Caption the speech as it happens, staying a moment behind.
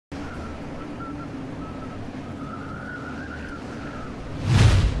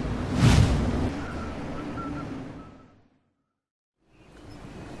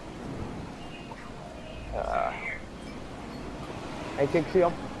Anh can see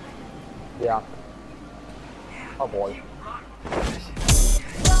him? Yeah. Oh boy.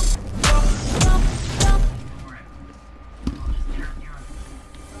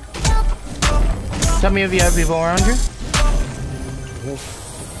 Tell me if you have people around you.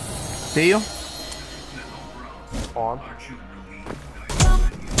 Do you? On.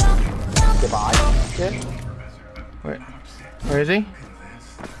 Goodbye. Shit. Where is he?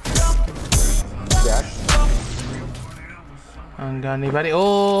 Dead. I don't got anybody.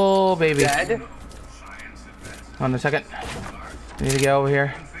 Oh, baby. Dead. Hold on a second. I need to get over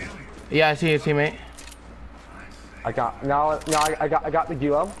here. Yeah, I see you, teammate. I got I got the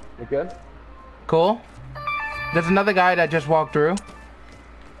duo. You good? Cool. There's another guy that just walked through.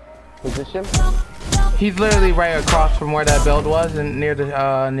 Position. He's literally right across from where that build was, and near the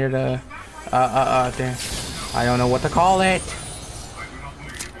there. I don't know what to call it.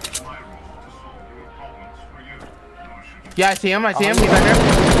 Yeah, I see him. I see him. He's right there.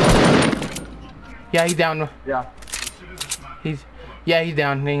 Yeah, he's down. Yeah. He's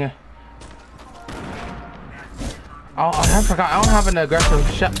down. Oh, I forgot. I don't have an aggressive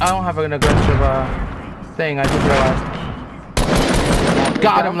thing. I just realized.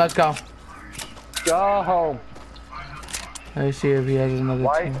 Got him. Let's go. Go home. Let me see if he has another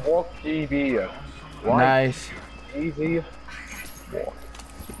White team. Wolf GB. Nice. Easy.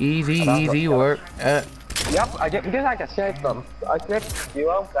 Easy work. Yep, I get because I can save them. I clipped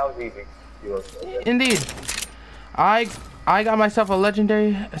duo. That was easy. Duo. Indeed. I got myself a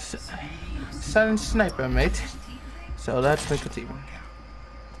legendary sun sniper, mate. So that's like it's even.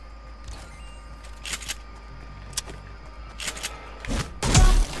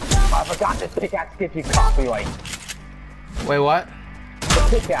 I forgot this pickaxe gives you copyright. Wait, what? The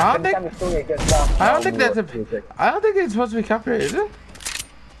pickaxe. I don't think that's a. I don't think it's supposed to be copyrighted, is it?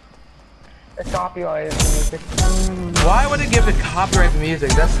 It's copyrighted music. Why would it give it copyright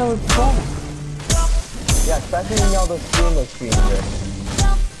music? That's so cool. Yeah, especially when y'all those streamers stream this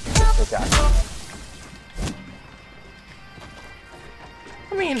pickaxe.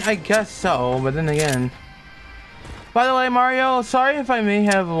 I mean, I guess so, but then again. By the way, Mario, sorry if I may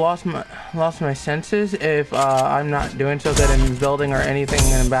have lost my senses if I'm not doing so good in building or anything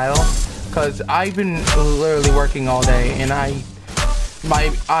in battle, because I've been literally working all day and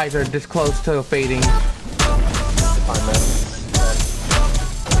my eyes are this close to fading.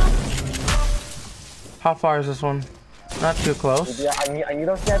 How far is this one? Not too close. Yeah, I need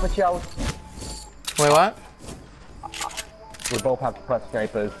those sniper shells. Wait, what? We both have to press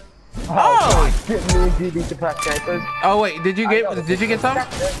snipers. Oh! Get me and GB to press snipers. Oh wait, did you get some?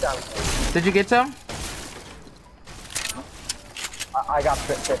 Did you get some? I got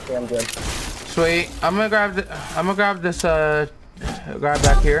 50, I'm good. Sweet. I'm gonna grab this grab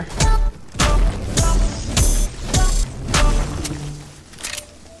back here.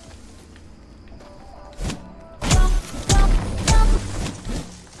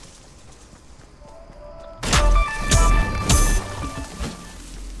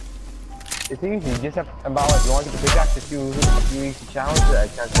 It's easy, you just have about if you want to pick up a few easy challenges, I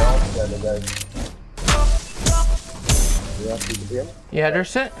can't tell. Yeah,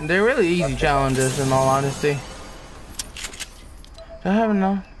 they're really easy challenges in all honesty. Do I have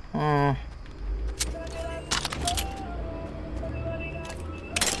enough?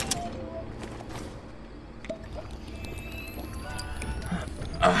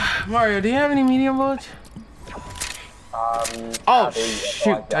 Mario, do you have any medium bullets? Oh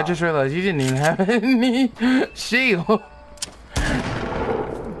shoot! I just realized you didn't even have any shield. You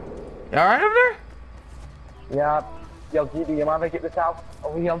alright up there? Yeah. Yo, GB, you mind if I get this out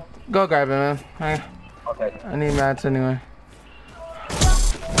over here? Go grab it, man. Okay. I need mats anyway. I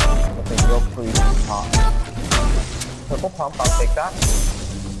think you're free pump. Purple pump, I'll take that.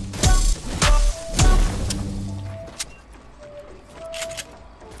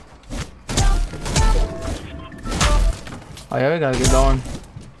 Oh yeah, we gotta get going.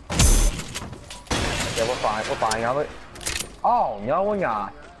 Yeah, we're fine, Albert. Oh, no, we're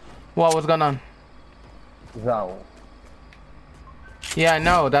not. What's going on? Zone. Yeah, I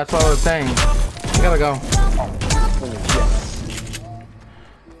know, that's what I was saying. We gotta go. Oh,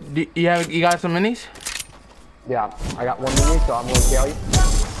 you got some minis? yeah, I got one mini, so I'm gonna carry.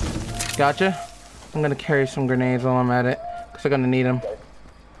 Gotcha. I'm gonna carry some grenades while I'm at it, because I'm gonna need them. Okay.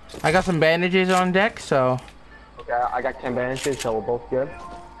 I got some bandages on deck, so... Okay, I got 10 bandages, so we're both good.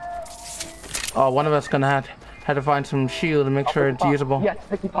 Oh, one of us gonna have to find some shield to make sure it's usable. Yes,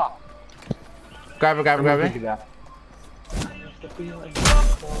 picky pop. Grab it. Yeah.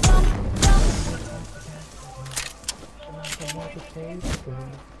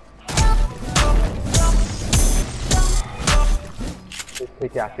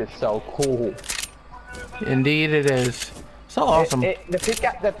 pickaxe is so cool. Indeed it is. So awesome. The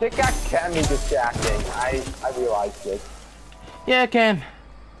pickaxe can be distracting. I realized this. Yeah, it can.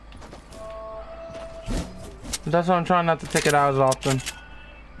 That's why I'm trying not to take it out as often.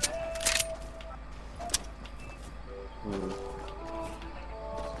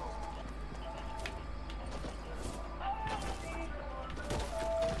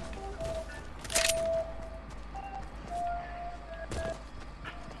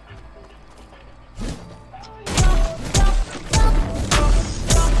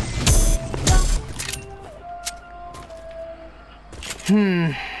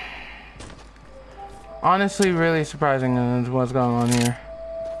 Honestly, really surprising is what's going on here.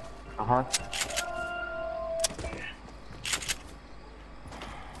 Uh-huh.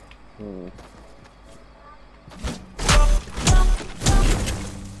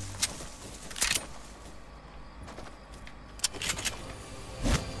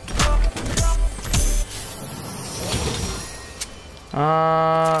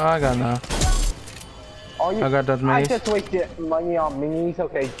 I got enough. I got those minis. I just wasted money on minis.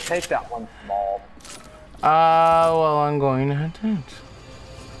 Okay, take that one small. Well, I'm going to have to.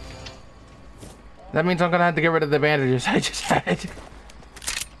 That means I'm gonna have to get rid of the bandages I just had.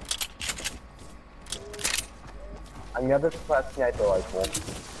 Another sniper rifle.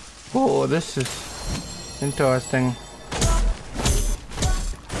 Oh, this is interesting.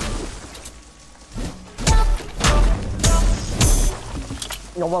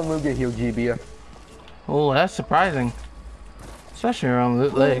 No one will get healed, GB. Oh, that's surprising. Especially around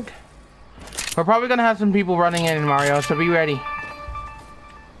Loot Lake. We're probably gonna have some people running in, Mario, so be ready.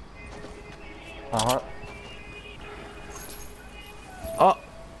 Uh-huh. Oh.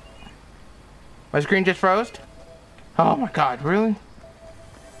 My screen just froze? Oh my god, really?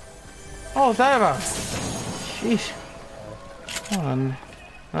 Oh, what's that about? Sheesh. Hold on.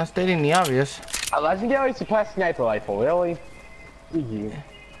 Not stating the obvious. A legendary suppressed sniper rifle, really? GG.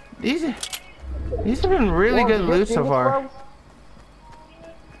 These have been really good loot so far.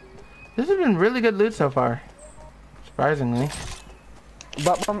 This has been really good loot so far. Surprisingly.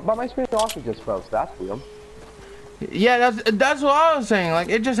 But my screen also just froze. That's weird. Yeah, that's what I was saying. Like,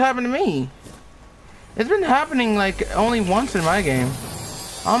 it just happened to me. It's been happening like only once in my game.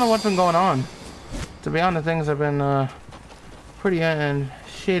 I don't know what's been going on. To be honest, things have been pretty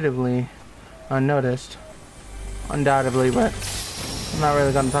shadably unnoticed. Undoubtedly, but I'm not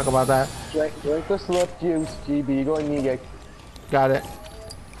really gonna talk about that. Drink the slurp juice, GB. You're going to need it. Got it.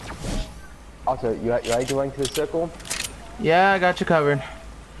 Also, you ready to run to the circle? Yeah, I got you covered.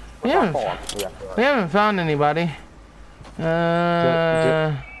 We haven't found anybody.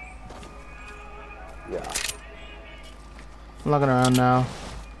 Yeah. I'm looking around now.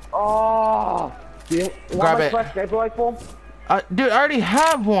 Oh! You Grab want it. my sniper rifle? Dude, I already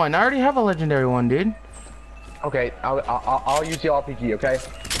have one. I already have a legendary one, dude. Okay, I'll use the RPG, okay?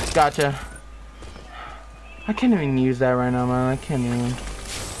 Gotcha. I can't even use that right now, man. I can't even.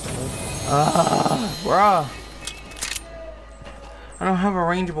 Bruh. I don't have a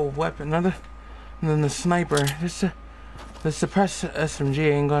rangeable weapon other than the sniper. The suppressed SMG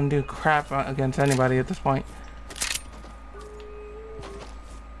ain't gonna do crap against anybody at this point.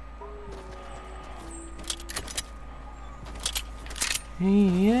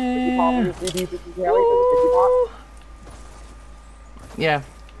 Yeah. Yeah.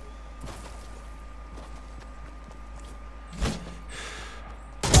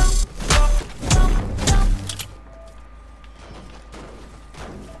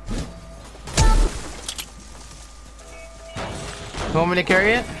 You want me to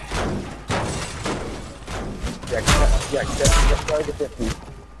carry it? Yeah, carry the 50.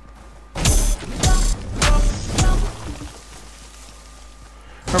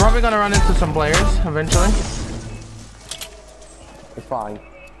 We're probably gonna run into some players eventually. It's fine.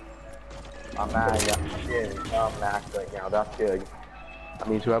 I'm max right now. That's good. That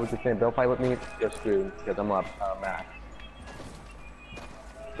means whoever's gonna build fight with me, they're screwed because I'm up max.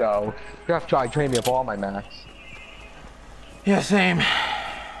 So you have to try to train me up all my max. Yeah, same. I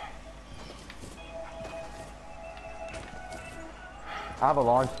have a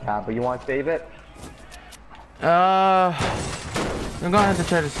launch pad, but you want to save it? I'm gonna have to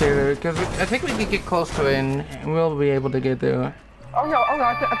try to save it because I think we can get close to it and we'll be able to get through it. Oh no,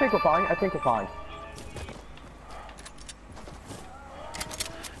 I think we're fine. I think we're fine.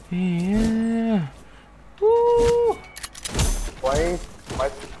 Yeah. Woo! Playing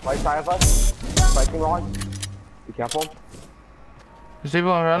right side of us. Fighting launch. Be careful. Is people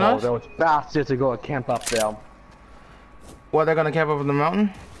around us? Oh, those bastards are going to camp up there. What, they're gonna camp up on the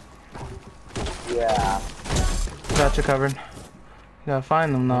mountain? Yeah. Got you covered. Gotta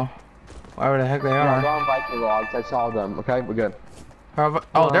find them though. Wherever the heck they Yeah, are. they're on Viking logs. I saw them. Okay, we're good.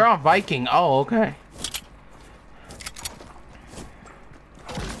 Oh, they're on Viking. Oh, okay.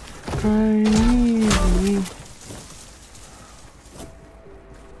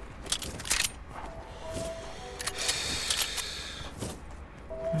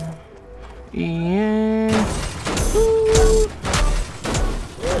 Yeah.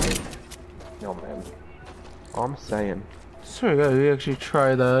 No, man. All I'm saying. Swear to God, we actually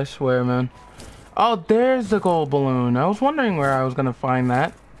try that, I swear, man. Oh, there's the gold balloon. I was wondering where I was gonna find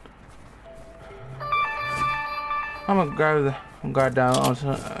that. I'm gonna grab down as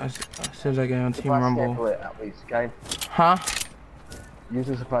soon as I get on Team Rumble. It at least, okay? Huh? Use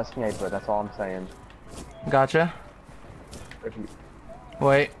the suppressed sniper, that's all I'm saying. Gotcha. If you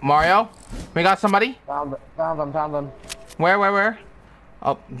Wait, Mario? We got somebody? found them. Where?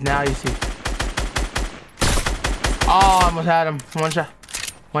 Oh, now you see. Oh, I almost had him.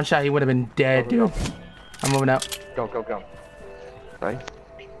 One shot, he would have been dead, dude. I'm moving out. Go. Right?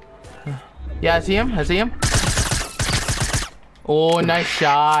 Yeah, I see him. Oh, nice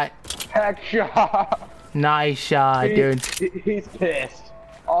shot. Headshot! Nice shot, dude. He's pissed.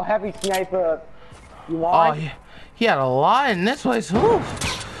 Oh, heavy sniper. You Oh, want? he had a lot in this place. Ooh.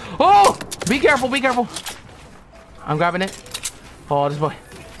 Oh, be careful. I'm grabbing it. Oh, this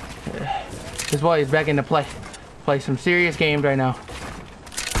boy is back into play some serious games right now.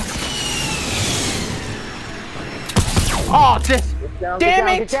 Oh, this. Damn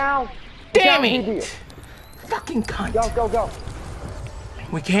it! Damn it! Fucking cunt. Go.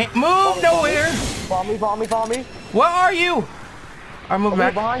 We can't move nowhere. Follow me. Where are you? I'm moving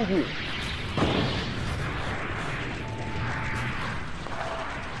back. Behind you.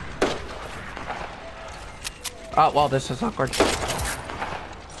 Oh, well, this is awkward.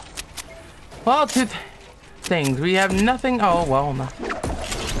 Well, two things. We have nothing. Oh, well, nothing.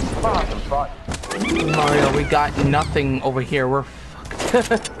 Mario, we got nothing over here. We're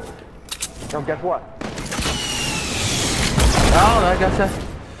fucked. No, guess what? Oh, I guess that.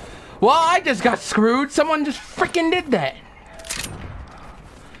 Well, I just got screwed. Someone just freaking did that.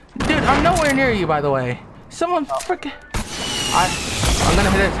 Dude, I'm nowhere near you, by the way. Someone freaking. I'm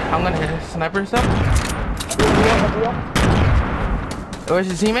gonna hit it. I'm gonna hit a sniper stuff. Where's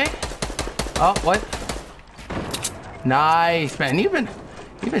his teammate? Oh, what? Nice, man. You've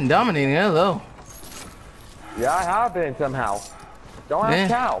been dominating it, though. Yeah, I have been somehow. Don't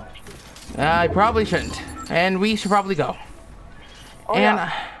ask how. I probably shouldn't. And we should probably go. Oh, and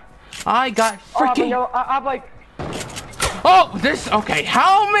yeah. I got freaking. I'm like. Oh, this. Okay,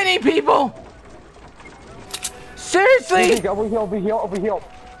 how many people? Seriously? Over here.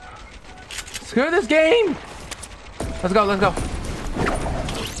 Screw this game. Let's go.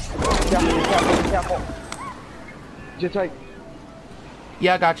 Careful. Just like.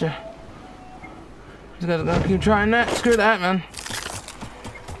 Yeah, I gotcha. Just gonna keep trying that. Screw that, man.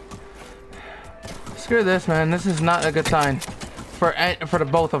 Screw this, man. This is not a good sign for the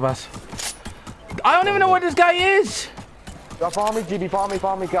both of us. I don't even know where this guy is. Go follow me, GB.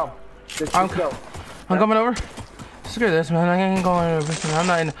 Follow me. Go. Just go. I'm coming over. Screw this, man. I ain't going over. I'm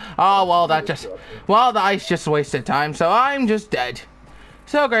not in. Oh, well, well, the ice just wasted time, so I'm just dead.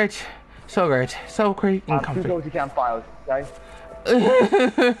 So great. So freaking comfy. 2 go to campfires, okay?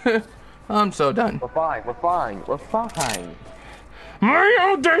 I'm so done. We're fine.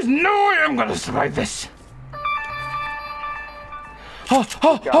 Mario, there's no way I'm gonna survive this. Oh,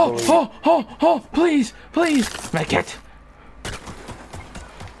 please. Make it.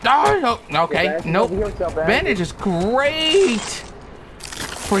 Oh, no, okay, nope. Bandage is great.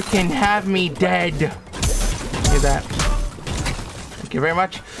 Freaking have me dead. Look at that. Thank you very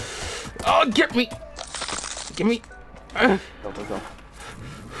much. Oh, get me. Go.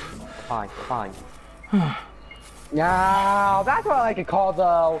 Fine. Yeah, that's what I like to call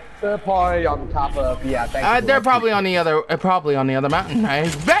the third party on top of. Yeah, thank you. They're probably on the other mountain. I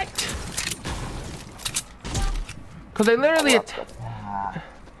bet. Cause they literally.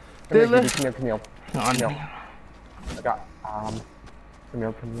 Come here. I got come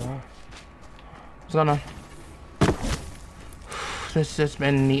here. What's going on? This has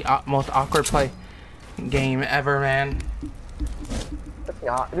been the most awkward game ever, man.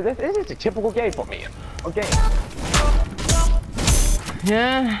 Yeah, this is a typical game for me. Okay.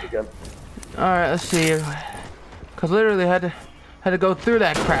 Yeah. All right, let's see. Cause literally had to go through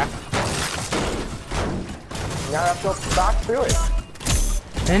that crap. Now I have to go back through it.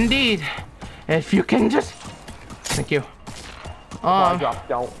 Indeed. If you can just. Thank you.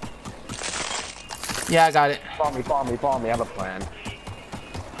 Don't. Yeah, I got it. Follow me. I have a plan.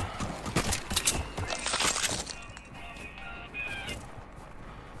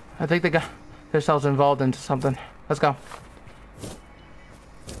 I think they got themselves involved into something. Let's go.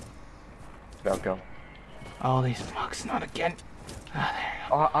 Go. Oh, these fucks, not again. Ah,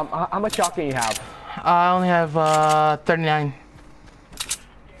 there. How much shotgun you have? I only have 39.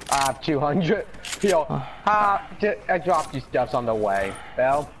 I have 200. Yo, I dropped you stuffs on the way.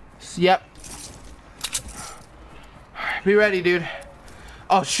 Bill? Yep. Be ready, dude.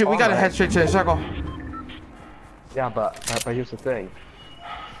 Oh shit, we gotta head straight to the circle. Yeah, but here's the thing.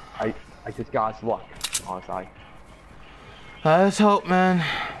 I just got his luck, honestly. Let's hope, man.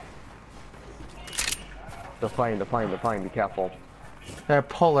 They're playing, be careful. They're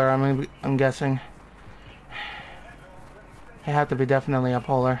polar, I'm guessing. They have to be definitely a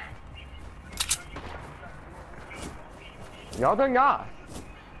polar. No, they're not.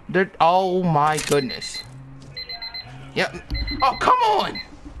 Oh my goodness. Yep. Oh, come on!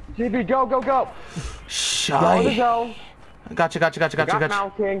 GB, go! Shy. Go to the zone. Gotcha.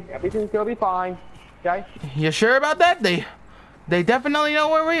 Mounting. Everything's gonna be fine. Okay? You sure about that? They definitely know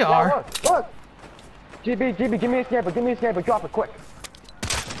where we are. Yeah, look! GB, give me a sniper, drop it quick.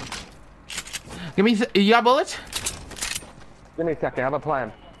 You got bullets? Give me a second, I have a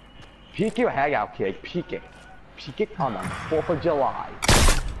plan. Peek your head out, kid, peek it. Peek it on the 4th of July.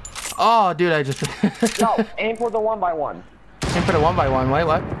 Oh, dude, I just... No, aim for the 1x1. Aim for the 1x1, wait,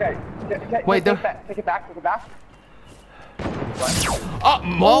 what? Okay, wait, take it back. Oh,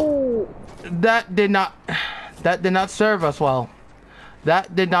 well, that did not serve us well.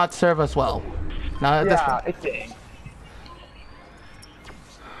 That did not serve us well. Not at this point. It did.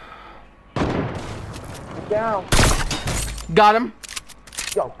 Get down. Got him.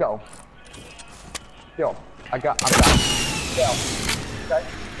 Go. Yo, I'm back. Go. Okay,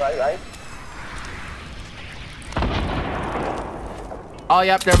 right. Oh,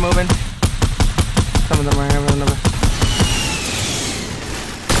 yep, they're moving. Some of them are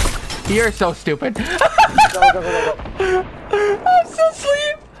here. You're so stupid. Go. I'm so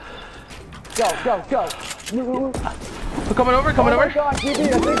asleep. Go. We're coming over. Oh my God,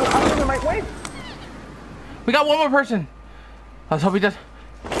 GB, I think I might win. We got one more person. Let's hope he does.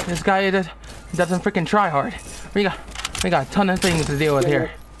 This guy doesn't freaking try hard. We got a ton of things to deal with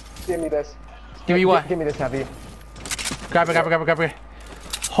here. Give me this. Give me what? Give me this heavy. Grab it.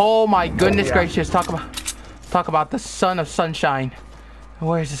 Oh my goodness gracious! Talk about the son of sunshine.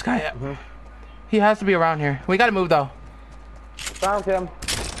 Where is this guy at? He has to be around here. We gotta move though. Found him.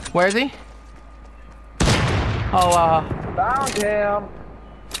 Where is he? Oh, Found him.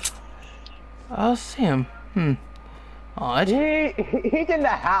 I'll see him. Oh, He's in the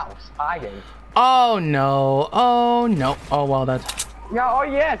house hiding. Oh no. Oh well, that's. Yeah. Oh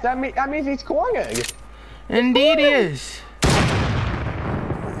yes. That means he's cornered. Indeed, he is.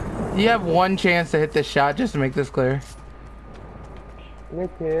 You have one chance to hit this shot just to make this clear. You're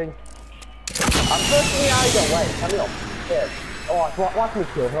kidding. I'm pushing you out of the way. Come here. Here. Oh, watch me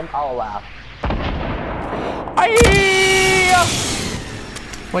kill him. I'll laugh.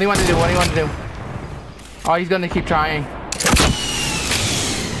 What do you want to do? Oh, he's gonna keep trying.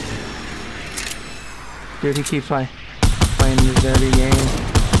 Dude, he keeps playing this dirty game.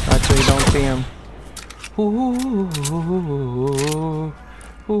 Actually, don't see him.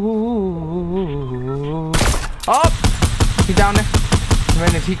 Oh! He's down there.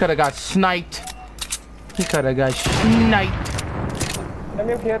 Man, if he could have got sniped. Come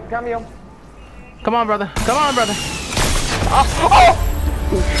here, kid. Come here. Come on, brother. Oh!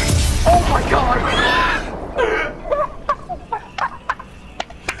 Oh my God!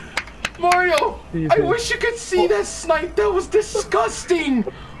 Mario, I wish you could see that snipe. That was disgusting.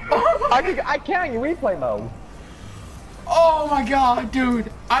 I can't. Replay mode. Oh my God,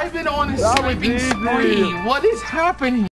 dude. I've been on a sniping spree. What is happening?